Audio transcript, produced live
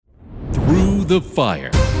the Fire.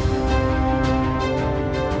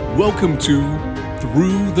 Welcome to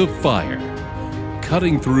Through the Fire,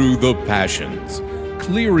 cutting through the passions,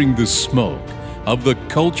 clearing the smoke of the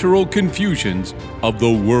cultural confusions of the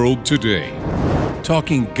world today,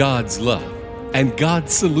 talking God's love and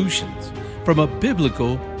God's solutions from a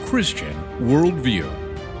biblical Christian worldview.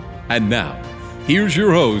 And now, here's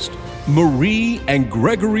your host, Marie and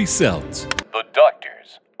Gregory Seltz. The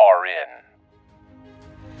doctors are in.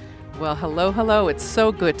 Well, hello. It's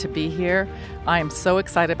so good to be here. I am so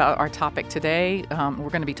excited about our topic today. We're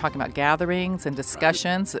going to be talking about gatherings and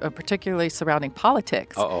discussions, particularly surrounding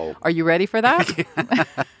politics. Uh-oh. Are you ready for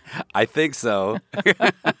that? I think so.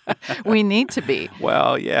 We need to be.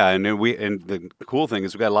 Well, yeah, and the cool thing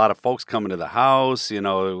is we got a lot of folks coming to the house. You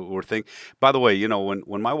know, By the way, you know,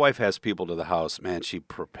 when my wife has people to the house, man, she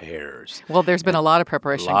prepares. Well, there's been a lot of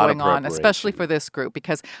preparation going on, especially for this group,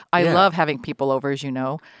 because I love having people over, as you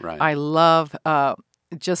know. Right. I love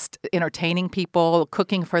just entertaining people,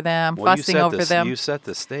 cooking for them, fussing over them. You set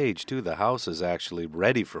the stage, too. The house is actually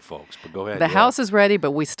ready for folks, but go ahead. The house is ready,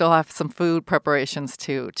 but we still have some food preparations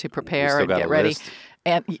to prepare and get ready. List?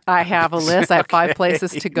 And I have a list. I have 5 places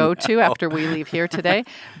to go to after we leave here today.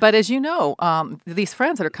 But as you know, these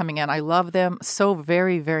friends that are coming in, I love them so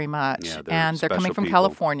very, very much. Yeah, and they're coming from people.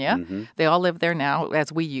 California. Mm-hmm. They all live there now,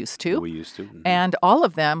 as we used to. Mm-hmm. And all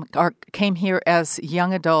of them came here as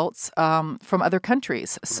young adults from other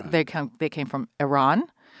countries. Right. They came from Iran,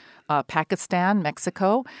 Pakistan,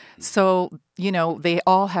 Mexico. So, you know, they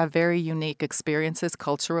all have very unique experiences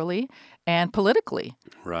culturally and politically.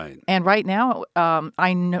 Right. And right now,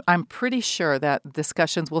 I'm pretty sure that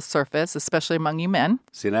discussions will surface, especially among you men.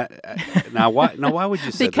 See that? Now, why would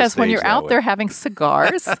you say because when you're out there having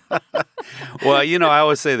cigars. Well, you know, I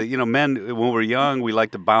always say that, you know, men, when we're young, we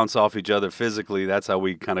like to bounce off each other physically. That's how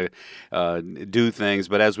we kind of do things.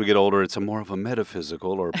 But as we get older, it's more of a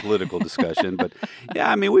metaphysical or political discussion. But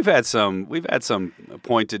yeah, I mean, we've had some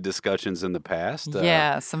pointed discussions in the past.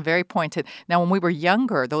 Yeah, some very pointed. Now, when we were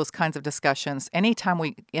younger, those kinds of discussions, anytime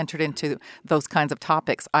we entered into those kinds of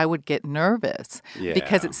topics, I would get nervous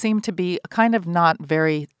because it seemed to be kind of not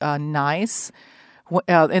very nice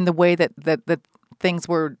in the way that things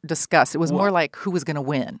were discussed. It was more like who was going to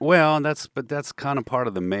win. Well, that's kind of part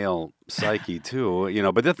of the male psyche too, you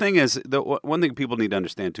know. But the thing is, one thing people need to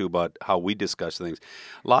understand too about how we discuss things,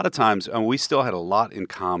 a lot of times, we still had a lot in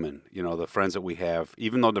common. You know, the friends that we have,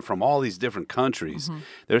 even though they're from all these different countries,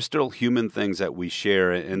 there's still human things that we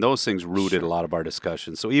share, and those things rooted a lot of our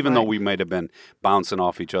discussions. So even though we might have been bouncing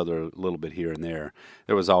off each other a little bit here and there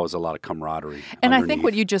was always a lot of camaraderie. And I think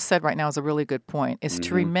what you just said right now is a really good point, is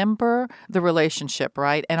to remember the relationship,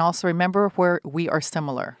 right? And also remember where we are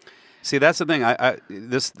similar. See, that's the thing.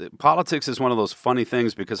 Politics is one of those funny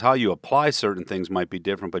things because how you apply certain things might be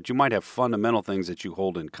different, but you might have fundamental things that you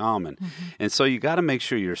hold in common. And so you got to make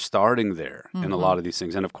sure you're starting there in a lot of these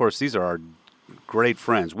things. And, of course, these are our great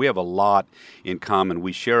friends. We have a lot in common.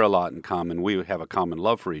 We share a lot in common. We have a common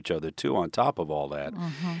love for each other, too, on top of all that.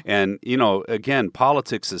 And, you know, again,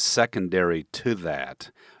 politics is secondary to that,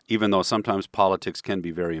 even though sometimes politics can be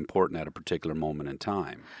very important at a particular moment in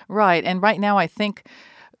time. Right. And right now, I think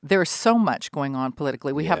there's so much going on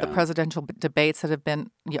politically. We have the presidential debates that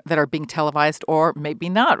are being televised, or maybe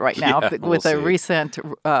not right now, with a recent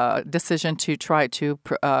decision to try to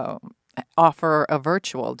offer a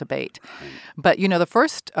virtual debate. But, you know, the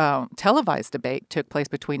first televised debate took place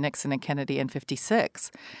between Nixon and Kennedy in 1956.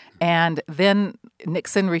 And then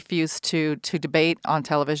Nixon refused to debate on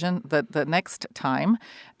television the next time.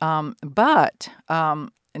 But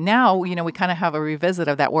now, you know, we kind of have a revisit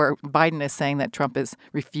of that where Biden is saying that Trump is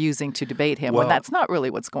refusing to debate him, when that's not really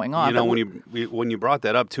what's going on. You know, when you brought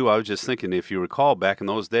that up, too, I was just thinking, if you recall, back in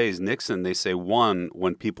those days, Nixon, they say, won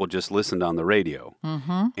when people just listened on the radio.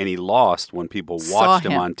 And he lost when people watched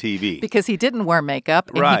him on TV. Because he didn't wear makeup,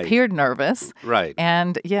 and he appeared nervous. Right.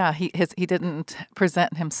 And, yeah, he didn't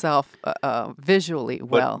present himself visually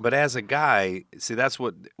well. But as a guy, see, that's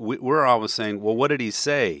what we're always saying, well, what did he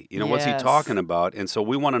say? You know, what's he talking about? And so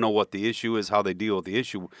we want to know what the issue is, how they deal with the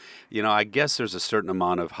issue. You know, I guess there's a certain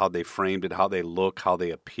amount of how they framed it, how they look, how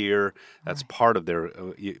they appear. That's part of their.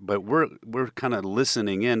 But we're kind of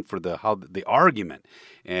listening in for the argument,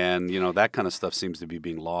 and you know that kind of stuff seems to be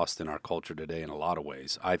being lost in our culture today in a lot of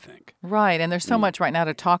ways, I think. Right, and there's so much right now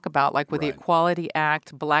to talk about, like with the Equality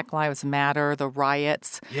Act, Black Lives Matter, the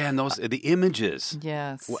riots. Yeah, and the images.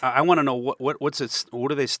 Yes. I want to know what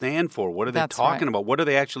do they stand for? What are they talking about? What are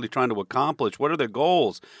they actually trying to accomplish? What are their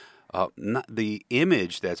goals? not the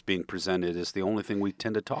image that's being presented is the only thing we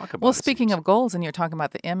tend to talk about. Well, speaking of goals, and you're talking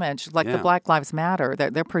about the image, like the Black Lives Matter,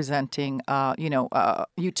 they're presenting,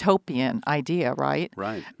 utopian idea, right?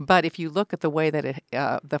 Right. But if you look at the way that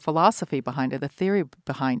the philosophy behind it, the theory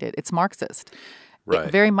behind it, it's Marxist.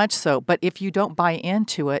 Right. Very much so. But if you don't buy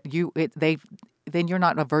into it, then you're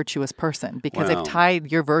not a virtuous person because they've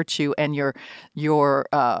tied your virtue and your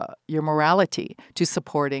morality to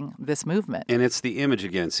supporting this movement. And it's the image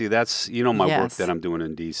again. See, that's my work that I'm doing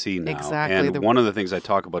in D.C. now. Exactly. And one of the things I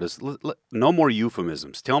talk about is no more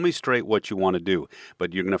euphemisms. Tell me straight what you want to do.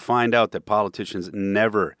 But you're going to find out that politicians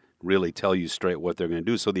never really tell you straight what they're going to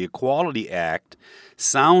do. So the Equality Act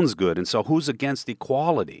sounds good. And so who's against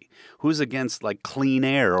equality? Who's against like clean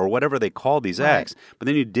air or whatever they call these acts? But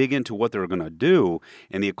then you dig into what they're going to do.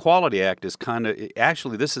 And the Equality Act is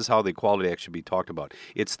actually, this is how the Equality Act should be talked about.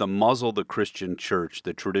 It's the muzzle the Christian church,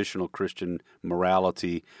 the traditional Christian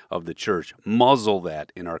morality of the church. Muzzle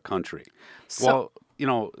that in our country. So,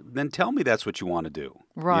 then tell me that's what you want to do.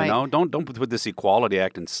 Right. Don't put this Equality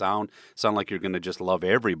Act and sound like you're going to just love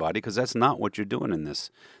everybody, because that's not what you're doing in this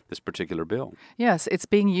particular bill. Yes, it's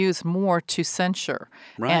being used more to censure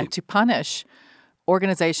and to punish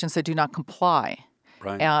organizations that do not comply.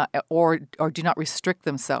 Right. Or do not restrict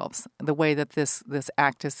themselves the way that this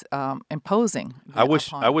act is imposing. I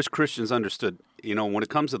wish Christians understood. When it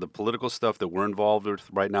comes to the political stuff that we're involved with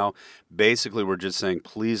right now, basically we're just saying,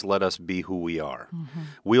 please let us be who we are. Mm-hmm.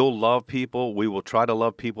 We'll love people. We will try to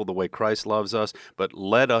love people the way Christ loves us, but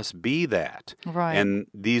let us be that. Right. And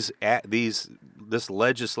this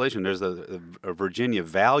legislation, there's a Virginia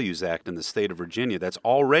Values Act in the state of Virginia that's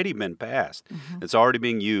already been passed. Mm-hmm. It's already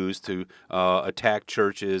being used to attack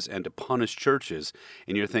churches and to punish churches.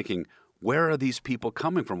 And you're thinking, where are these people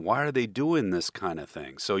coming from? Why are they doing this kind of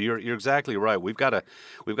thing? So you're exactly right. We've got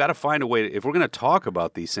to find a way if we're going to talk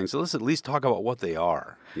about these things, let's at least talk about what they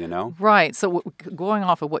are, Right. So going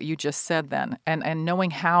off of what you just said then, and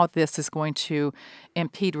knowing how this is going to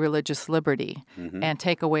impede religious liberty and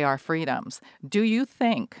take away our freedoms, do you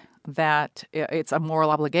think that it's a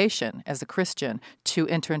moral obligation as a Christian to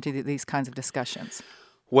enter into these kinds of discussions?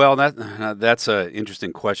 Well, that's an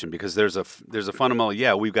interesting question, because there's a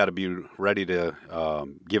fundamental, we've got to be ready to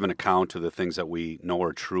give an account to the things that we know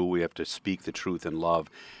are true. We have to speak the truth in love.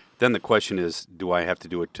 Then the question is, do I have to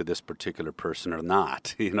do it to this particular person or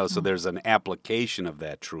not? So there's an application of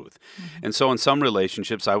that truth. Mm-hmm. And so in some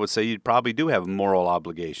relationships, I would say you probably do have a moral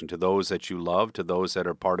obligation to those that you love, to those that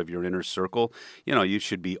are part of your inner circle. You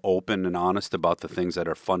should be open and honest about the things that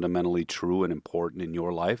are fundamentally true and important in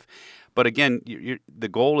your life. But again, the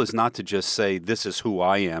goal is not to just say, this is who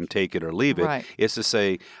I am, take it or leave it. Right. It's to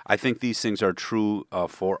say, I think these things are true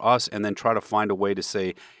for us, and then try to find a way to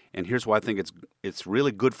say, and here's why I think it's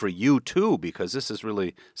really good for you too, because this is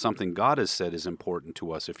really something God has said is important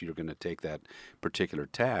to us if you're going to take that particular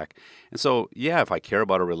tack. And so, if I care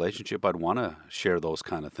about a relationship, I'd want to share those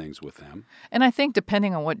kind of things with them. And I think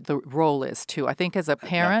depending on what the role is too, I think as a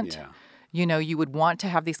parent, you would want to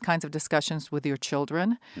have these kinds of discussions with your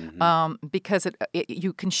children because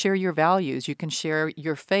you can share your values, you can share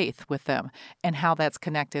your faith with them and how that's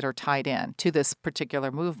connected or tied in to this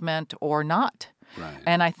particular movement or not. Right.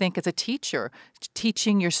 And I think as a teacher,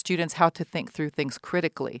 teaching your students how to think through things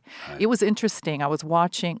critically. Right. It was interesting. I was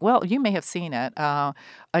watching, you may have seen it, a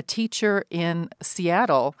teacher in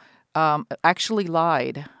Seattle actually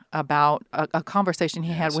lied about a conversation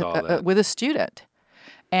he had with a student.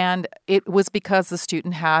 And it was because the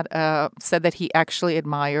student had said that he actually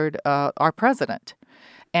admired our president.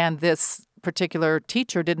 And this particular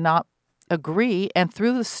teacher did not agree and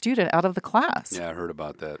threw the student out of the class. Yeah, I heard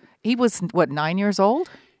about that. He was, 9 years old?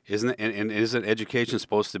 Isn't it, and isn't education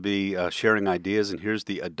supposed to be sharing ideas? And here's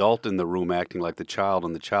the adult in the room acting like the child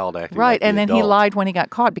and the child acting like the adult. Right, and then he lied when he got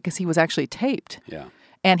caught because he was actually taped. Yeah.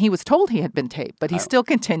 And he was told he had been taped, but he still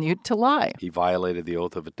continued to lie. He violated the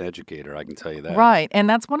oath of an educator, I can tell you that. Right, and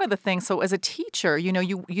that's one of the things. So as a teacher, you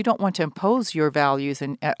don't want to impose your values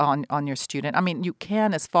on your student. I mean, you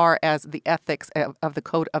can as far as the ethics of the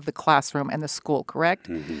code of the classroom and the school, correct?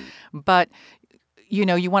 Mm-hmm. But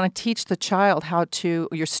you want to teach the child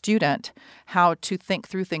your student how to think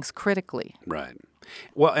through things critically. Right.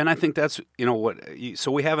 Well, and I think that's,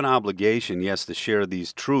 so we have an obligation, yes, to share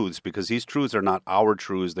these truths, because these truths are not our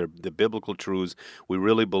truths, they're the biblical truths. We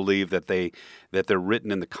really believe that they're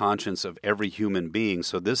written in the conscience of every human being.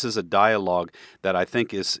 So this is a dialogue that I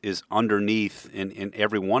think is underneath in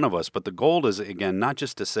every one of us. But the goal is, again, not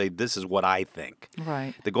just to say, this is what I think.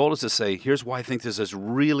 Right. The goal is to say, here's why I think this is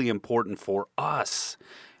really important for us.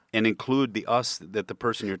 and include the us that the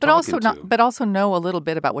person you're but talking also to. But also know a little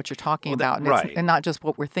bit about what you're talking about, and, right. and not just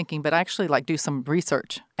what we're thinking, but actually like do some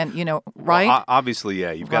research, and right? Well, obviously,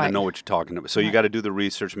 yeah, you've got to Right. know what you're talking about. So you got to do the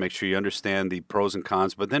research, make sure you understand the pros and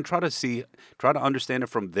cons, but then try to understand it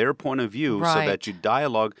from their point of view, so Right. that you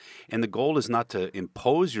dialogue. And the goal is not to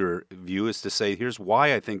impose your view; is to say, here's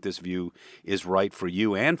why I think this view is right for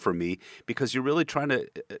you and for me, because you're really trying to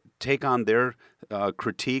take on their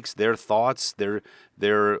critiques, their thoughts, their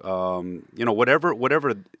whatever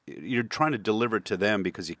you're trying to deliver to them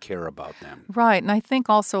because you care about them. Right. And I think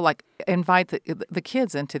also like invite the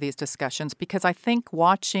kids into these discussions, because I think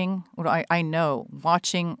watching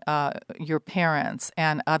your parents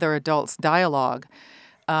and other adults dialogue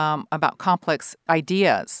about complex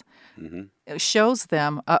ideas shows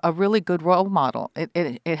them a really good role model.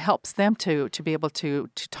 It helps them to be able to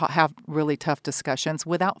have really tough discussions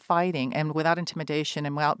without fighting and without intimidation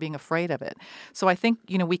and without being afraid of it. So I think,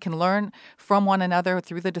 we can learn from one another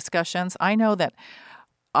through the discussions. I know that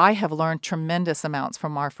I have learned tremendous amounts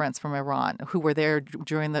from our friends from Iran who were there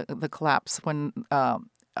during the collapse when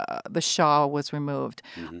the Shah was removed.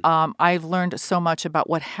 I've learned so much about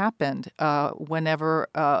what happened whenever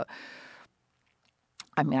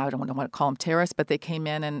I don't want to call them terrorists, but they came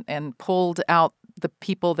in and pulled out the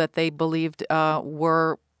people that they believed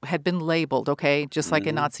had been labeled, okay? Just like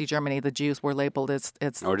in Nazi Germany, the Jews were labeled as...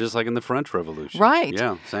 Or just like in the French Revolution. Right.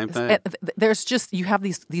 Yeah, same thing. You have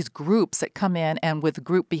these groups that come in and with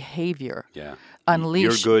group behavior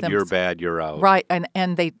unleash You're good, you're bad, you're out. Right,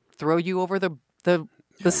 and they throw you over the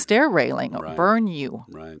stair railing, Right. burn you,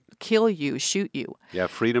 Right. kill you, shoot you. Yeah,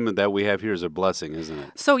 freedom that we have here is a blessing, isn't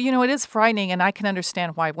it? So, it is frightening, and I can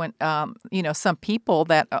understand why when, some people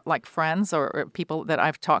that, like friends or people that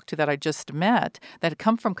I've talked to that I just met that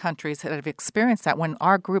come from countries that have experienced that, when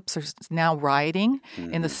our groups are now rioting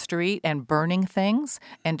in the street and burning things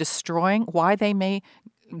and destroying, why they may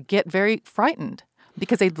get very frightened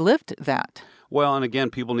because they've lived that. Well, and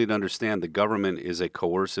again, people need to understand the government is a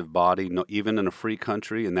coercive body, even in a free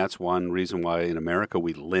country, and that's one reason why in America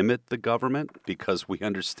we limit the government, because we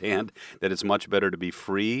understand that it's much better to be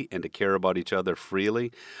free and to care about each other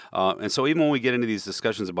freely. And so even when we get into these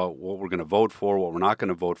discussions about what we're going to vote for, what we're not going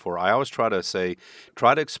to vote for, I always try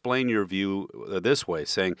to explain your view this way,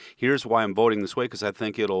 saying, here's why I'm voting this way, because I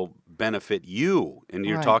think it'll benefit you. And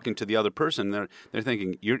you're Right. talking to the other person, they're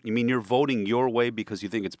thinking, you mean you're voting your way because you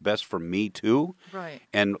think it's best for me too? Right.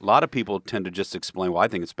 And a lot of people tend to just explain, well, I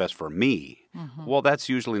think it's best for me. Well, that's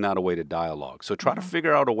usually not a way to dialogue. So try to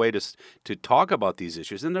figure out a way to talk about these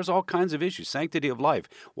issues. And there's all kinds of issues. Sanctity of life.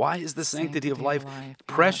 Why is the sanctity of life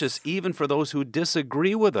precious even for those who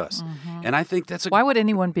disagree with us? And I think that's Why would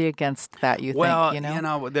anyone be against that, you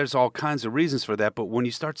think? There's all kinds of reasons for that. But when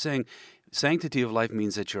you start saying sanctity of life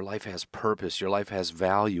means that your life has purpose, your life has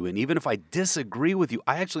value. And even if I disagree with you,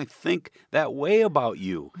 I actually think that way about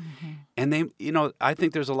you. And I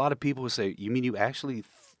think there's a lot of people who say, you mean you actually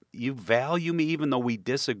you value me even though we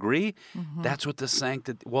disagree? That's what the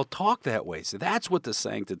sanctity, well, talk that way. So that's what the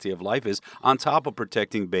sanctity of life is, on top of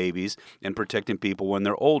protecting babies and protecting people when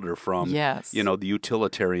they're older from, the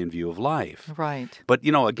utilitarian view of life. Right. But,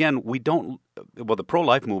 again, the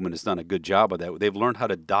pro-life movement has done a good job of that. They've learned how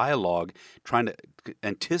to dialogue, trying to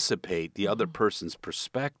anticipate the other person's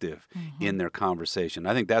perspective in their conversation.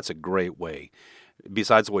 I think that's a great way.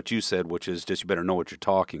 Besides what you said, which is just you better know what you're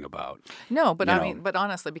talking about. No, but but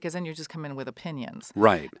honestly, because then you just come in with opinions.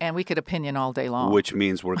 Right. And we could opinion all day long. Which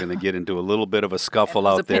means we're going to get into a little bit of a scuffle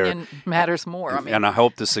out there. Opinion matters more. And I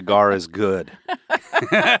hope the cigar is good.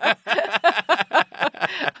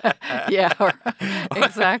 Yeah,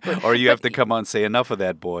 exactly. Or you have to come on and say, enough of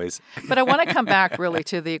that, boys. But I want to come back really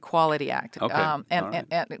to the Equality Act. Okay.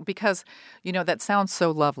 And because, that sounds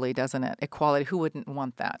so lovely, doesn't it? Equality. Who wouldn't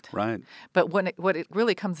want that? Right. But what it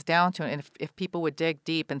really comes down to, and if people would dig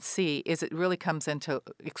deep and see, is it really comes into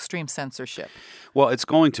extreme censorship. Well, it's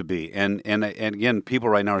going to be. And again, people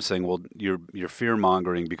right now are saying, well, you're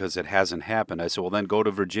fear-mongering because it hasn't happened. I said, well, then go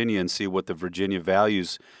to Virginia and see what the Virginia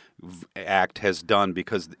Values Act has done,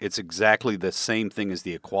 because it's exactly the same thing as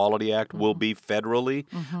the Equality Act will be federally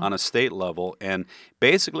on a state level. And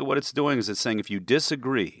basically what it's doing is it's saying if you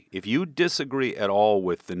disagree at all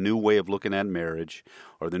with the new way of looking at marriage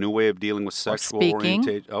or the new way of dealing with sexual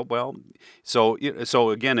orientation. Oh, well, so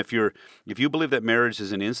again, if you believe that marriage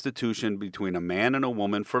is an institution between a man and a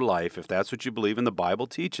woman for life, if that's what you believe, and the Bible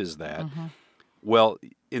teaches that, well,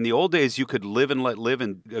 in the old days you could live and let live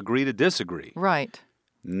and agree to disagree. Right.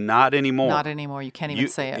 Not anymore. Not anymore. You can't even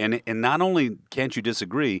say it. And not only can't you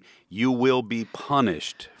disagree, you will be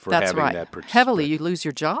punished for having that perspective. Heavily, you lose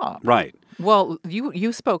your job. Right. Well,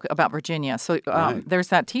 you spoke about Virginia. So Right. there's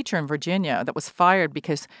that teacher in Virginia that was fired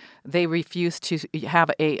because they refused to have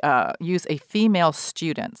use a female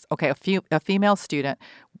student. Okay, a female student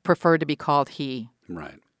preferred to be called he.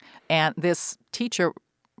 Right. And this teacher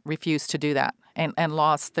refused to do that and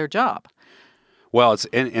lost their job. Well,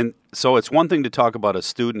 so it's one thing to talk about a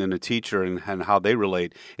student and a teacher and how they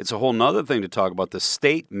relate. It's a whole nother thing to talk about the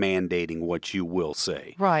state mandating what you will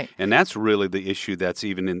say. Right. And that's really the issue that's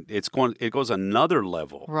it goes another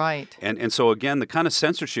level. Right. And so again, the kind of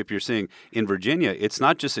censorship you're seeing in Virginia, it's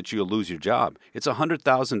not just that you'll lose your job. It's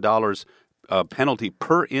 $100,000 penalty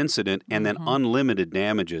per incident and then unlimited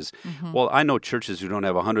damages. Well, I know churches who don't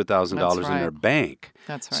have $100,000 in their bank.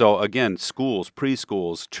 That's right. So again, schools,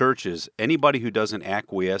 preschools, churches, anybody who doesn't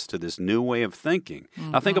acquiesce to this new way of thinking.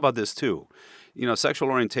 Now think about this too. Sexual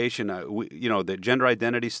orientation, the gender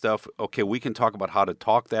identity stuff, okay, we can talk about how to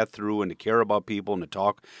talk that through and to care about people and to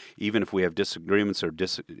talk even if we have disagreements or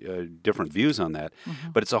different views on that.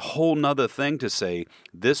 But it's a whole nother thing to say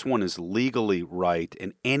this one is legally right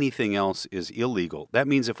and anything else is illegal. That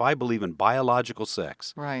means if I believe in biological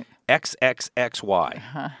sex, Right.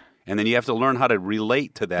 XXXY, and then you have to learn how to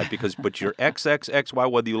relate to that but you're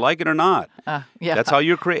XXXY whether you like it or not. Yeah. That's how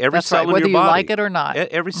you're created. Every That's cell right, in whether your you body. like it or not.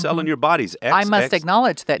 Every cell in your body's XX. I must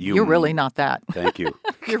acknowledge that You- you're really not that. Thank you.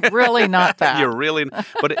 You're really not that. You're really,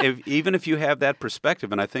 but even if you have that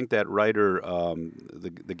perspective, and I think that writer,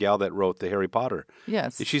 the gal that wrote the Harry Potter,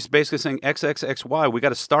 Yes. she's basically saying XXXY. We got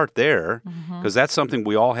to start there because that's something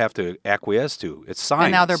we all have to acquiesce to. It's science.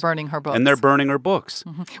 And now they're burning her books. And they're burning her books.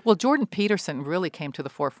 Well, Jordan Peterson really came to the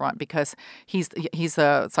forefront because he's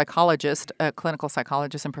a psychologist, a clinical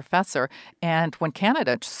psychologist and professor. And when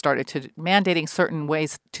Canada started to mandating certain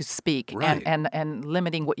ways to speak Right. and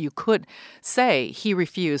limiting what you could say, he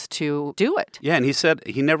refused to do it. Yeah, and he said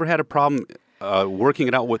he never had a problem working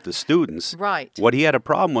it out with the students. Right. What he had a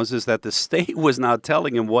problem is that the state was not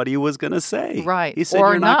telling him what he was going to say. Right. He said,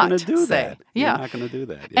 Or "You're not going not to do say. that. Yeah. You're not going to do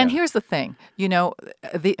that." And Yeah. here's the thing,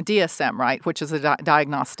 the DSM, right, which is a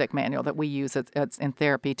diagnostic manual that we use in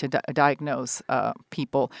therapy to diagnose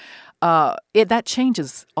people. That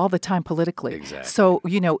changes all the time politically. Exactly. So,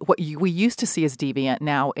 what we used to see as deviant,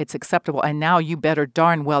 now it's acceptable, and now you better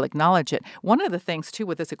darn well acknowledge it. One of the things, too,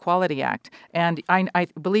 with this Equality Act, and I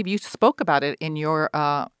believe you spoke about it in your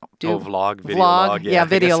vlog, video vlog, log. yeah,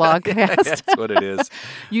 video log. Yes. That's what it is.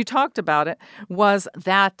 You talked about it, was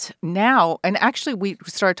that now, and actually we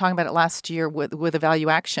started talking about it last year with a Value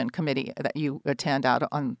Action Committee that you attend out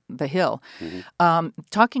on the Hill,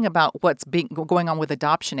 talking about what's going on with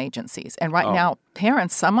adoption agencies. And right now,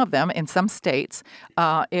 parents, some of them in some states,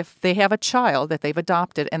 if they have a child that they've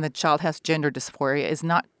adopted and the child has gender dysphoria, is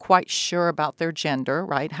not quite sure about their gender,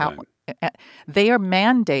 right? They are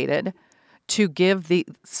mandated to give the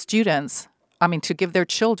students, to give their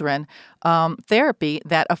children therapy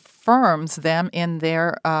that affirms them in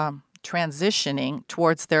their transitioning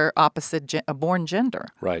towards their opposite born gender.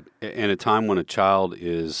 Right. In a time when a child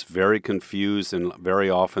is very confused, and very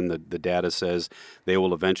often the data says they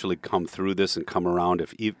will eventually come through this and come around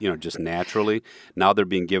just naturally. Now they're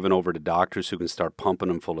being given over to doctors who can start pumping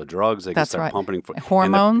them full of drugs. They can That's start right. pumping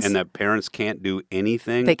Hormones. and the parents can't do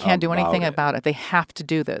anything. They can't do anything about it. They have to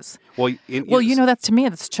do this. Well, that's to me,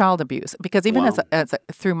 that's child abuse. Because even Wow. as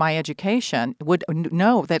through my education, would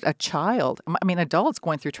know that a child, adults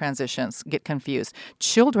going through transitions get confused.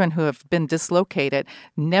 Children who have been dislocated,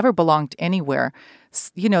 never belonged anywhere,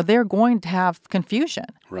 they're going to have confusion.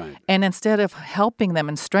 Right. And instead of helping them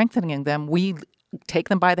and strengthening them, we take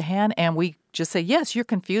them by the hand and we just say, yes, you're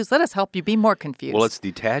confused. Let us help you be more confused. Well, let's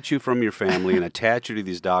detach you from your family and attach you to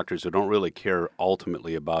these doctors who don't really care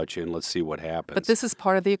ultimately about you, and let's see what happens. But this is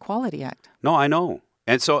part of the Equality Act. No, I know.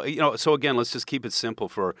 And so, so again, let's just keep it simple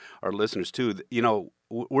for our listeners too.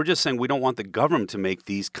 We're just saying we don't want the government to make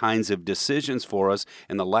these kinds of decisions for us.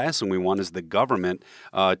 And the last thing we want is the government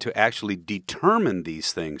to actually determine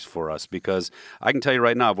these things for us. Because I can tell you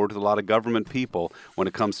right now, I've worked with a lot of government people when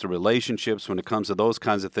it comes to relationships, when it comes to those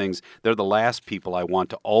kinds of things. They're the last people I want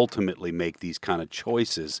to ultimately make these kind of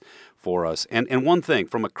choices for us. And one thing,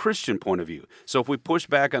 from a Christian point of view, so if we push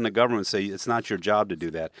back on the government and say it's not your job to do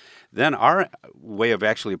that, then our way of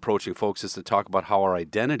actually approaching folks is to talk about how our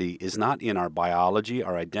identity is not in our biology,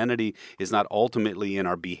 our identity is not ultimately in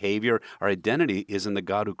our behavior, our identity is in the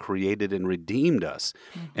God who created and redeemed us.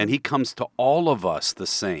 Mm-hmm. And he comes to all of us the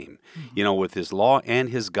same, with his law and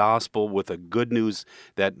his gospel, with a good news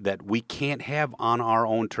that we can't have on our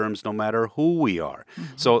own terms no matter who we are.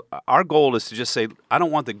 Mm-hmm. So our goal is to just say, I don't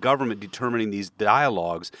want the government government determining these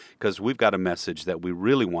dialogues because we've got a message that we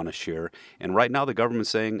really want to share. And right now the government's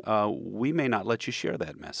saying, we may not let you share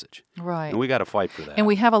that message. Right. And we got to fight for that. And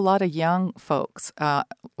we have a lot of young folks,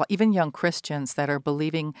 even young Christians, that are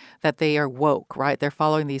believing that they are woke, right? They're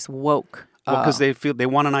following these woke. Because they feel they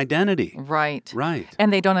want an identity. Right. Right.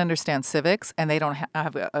 And they don't understand civics, and they don't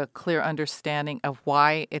have a clear understanding of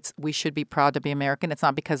why we should be proud to be American. It's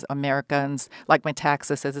not because Americans, like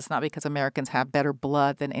Metaxas says, it's not because Americans have better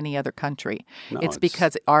blood than any other country. No, it's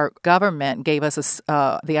because our government gave us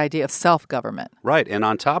the idea of self-government. Right. And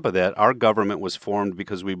on top of that, our government was formed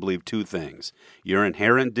because we believe two things. Your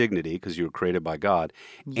inherent dignity, because you were created by God,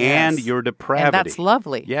 and your depravity. And that's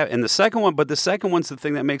lovely. Yeah. And the second one's the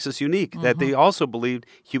thing that makes us unique, that they also believed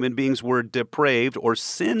human beings were depraved or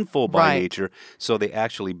sinful by nature, so they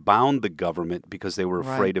actually bound the government because they were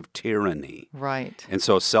afraid of tyranny. Right. And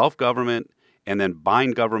so self-government, and then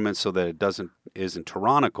bind government so that it isn't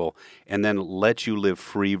tyrannical, and then let you live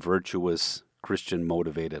free, virtuous,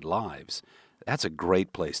 Christian-motivated lives. That's a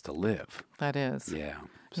great place to live. That is.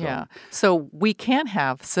 Yeah. So we can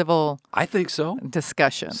have civil. I think so.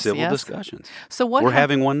 Discussions. Civil discussions. So what? We're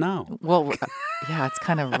having one now. Well, yeah, it's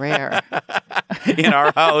kind of rare in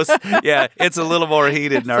our house. Yeah, it's a little more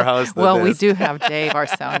heated in our house. Than we do have Dave, our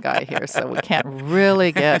sound guy, here, so we can't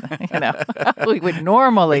really get. We would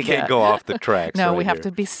normally we can't go off the tracks. No, right we have here.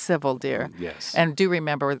 to be civil, dear. Yes. And do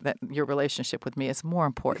remember that your relationship with me is more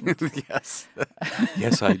important. Yes.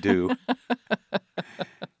 Yes, I do.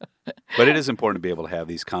 But it is important to be able to have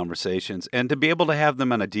these conversations and to be able to have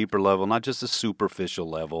them on a deeper level, not just a superficial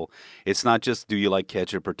level. It's not just, do you like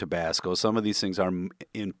ketchup or Tabasco? Some of these things are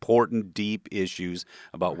important, deep issues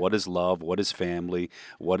about what is love, what is family,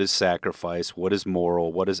 what is sacrifice, what is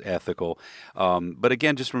moral, what is ethical. But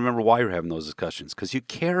again, just remember why you're having those discussions, because you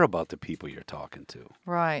care about the people you're talking to.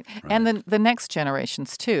 Right. And then the next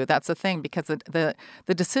generations, too. That's the thing, because the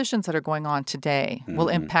decisions that are going on today will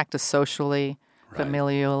impact us socially,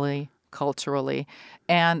 familially, culturally,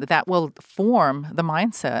 and that will form the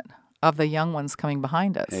mindset of the young ones coming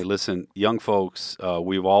behind us. Hey, listen, young folks,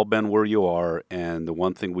 we've all been where you are, and the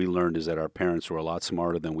one thing we learned is that our parents were a lot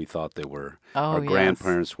smarter than we thought they were. Our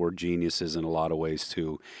grandparents were geniuses in a lot of ways,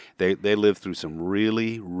 too. They lived through some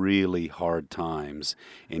really, really hard times,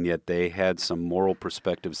 and yet they had some moral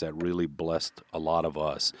perspectives that really blessed a lot of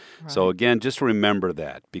us. Right. So, again, just remember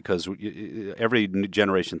that, because every new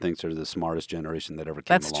generation thinks they're the smartest generation that ever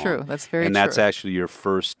came along. That's true. That's very true. And that's actually your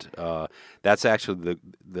first,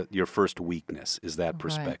 your first weakness, is that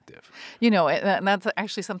perspective. Right. And that's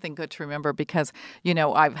actually something good to remember, because,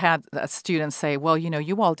 I've had students say, well,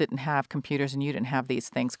 you all didn't have computers and you didn't have these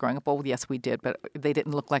things growing up. Well, yes, we did, but they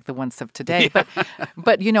didn't look like the ones of today. Yeah.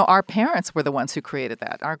 But our parents were the ones who created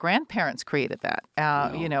that. Our grandparents created that,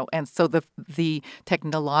 and so the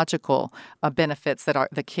technological benefits that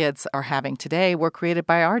the kids are having today were created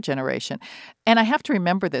by our generation. And I have to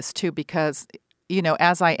remember this, too, because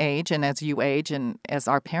as I age and as you age and as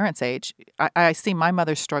our parents age, I see my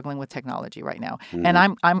mother struggling with technology right now. Mm-hmm.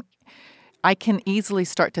 And I can easily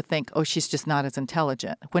start to think, oh, she's just not as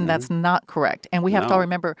intelligent, when that's not correct. And we have to all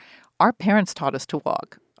remember, our parents taught us to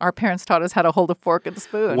walk. Our parents taught us how to hold a fork and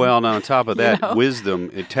spoon. Well, and on top of that, wisdom,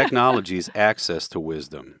 technology is access to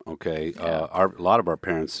wisdom, okay? Yeah. A lot of our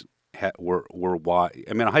parents were why.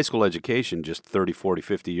 I mean, a high school education just 30, 40,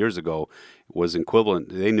 50 years ago was equivalent.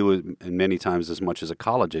 They knew it many times as much as a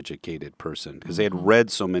college-educated person, because they had read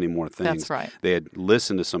so many more things. That's right. They had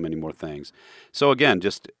listened to so many more things. So again,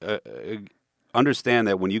 just understand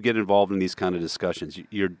that when you get involved in these kind of discussions,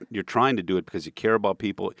 you're trying to do it because you care about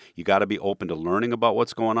people. You got to be open to learning about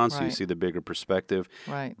what's going on, so you see the bigger perspective.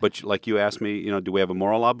 Right. But like you asked me, do we have a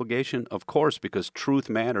moral obligation? Of course, because truth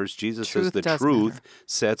matters. Jesus says the truth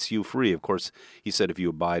sets you free. Of course, he said, if you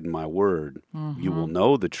abide in my word, you will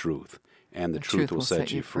know the truth, and the truth will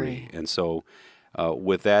set you free. And so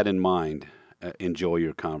with that in mind, enjoy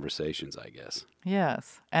your conversations, I guess.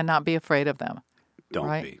 Yes, and not be afraid of them.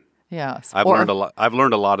 Don't be. Yes, I've learned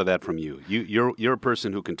a lot of that from you. You're a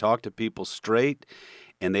person who can talk to people straight,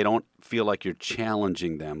 and they don't feel like you're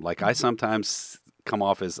challenging them. Like I sometimes come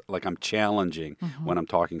off as like I'm challenging when I'm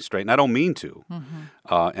talking straight, and I don't mean to.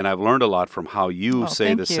 And I've learned a lot from how you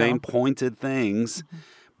say the same pointed things,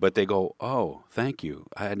 but they go, "Oh, thank you.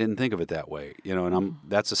 I didn't think of it that way." And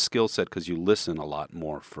that's a skill set, because you listen a lot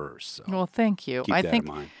more first. So well, thank you. Keep that in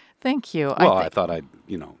mind. Thank you. Well, I thought I'd,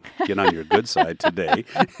 get on your good side today.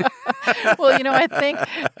 Well,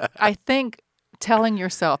 I think telling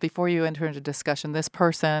yourself before you enter into discussion, this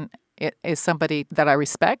person is somebody that I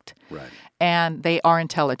respect, right, and they are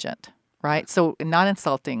intelligent, right? So not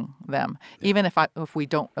insulting them, even if we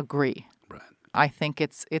don't agree. Right. I think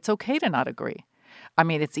it's okay to not agree. I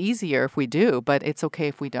mean, it's easier if we do, but it's okay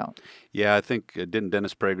if we don't. Yeah, I think, didn't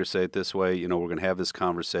Dennis Prager say it this way? We're going to have this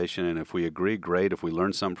conversation, and if we agree, great. If we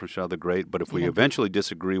learn something from each other, great. But if we eventually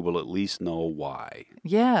disagree, we'll at least know why.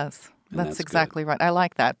 Yes. That's exactly right. I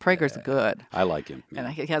like that. Prager's good. I like him. Yeah.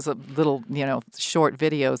 And he has a little, short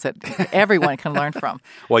videos that everyone can learn from.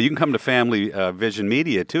 Well, you can come to Family Vision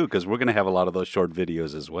Media, too, because we're going to have a lot of those short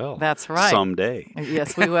videos as well. That's right. Someday.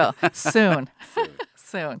 Yes, we will. Soon.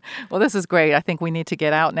 Soon. Well, this is great. I think we need to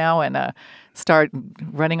get out now and start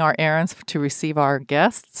running our errands to receive our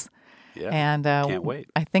guests. Yeah, and can't wait.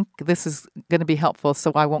 I think this is going to be helpful,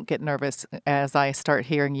 so I won't get nervous as I start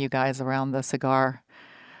hearing you guys around the cigar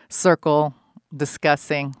circle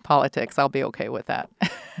discussing politics. I'll be okay with that.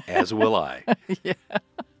 As will I. Yeah.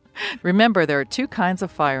 Remember, there are two kinds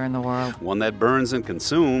of fire in the world. One that burns and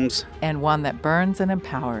consumes. And one that burns and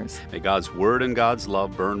empowers. May God's word and God's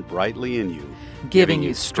love burn brightly in you, giving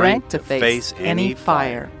you strength to face any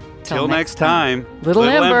fire. Till next time, little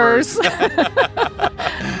embers.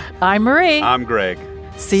 I'm Marie. I'm Greg.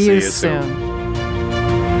 See you soon.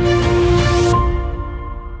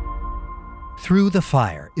 Through the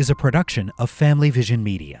Fire is a production of Family Vision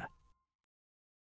Media.